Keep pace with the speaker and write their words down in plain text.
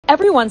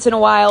Every once in a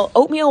while,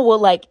 Oatmeal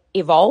will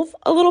evolve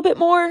a little bit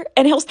more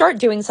and he'll start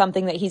doing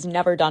something that he's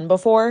never done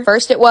before.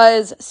 First it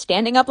was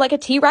standing up like a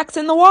T-Rex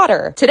in the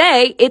water.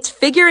 Today, it's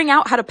figuring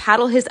out how to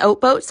paddle his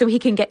oat boat so he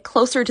can get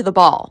closer to the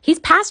ball. He's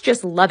past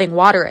just loving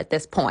water at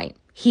this point.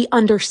 He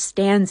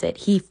understands it.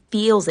 He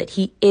feels it.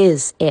 He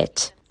is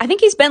it. I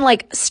think he's been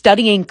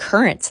studying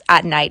currents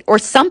at night or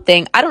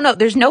something. I don't know.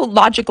 There's no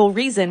logical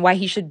reason why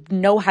he should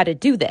know how to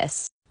do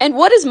this. And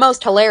what is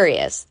most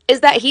hilarious is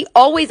that he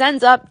always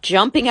ends up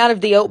jumping out of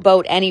the oat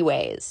boat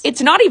anyways.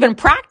 It's not even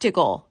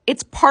practical.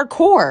 It's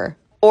parkour.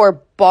 Or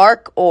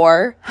bark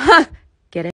or,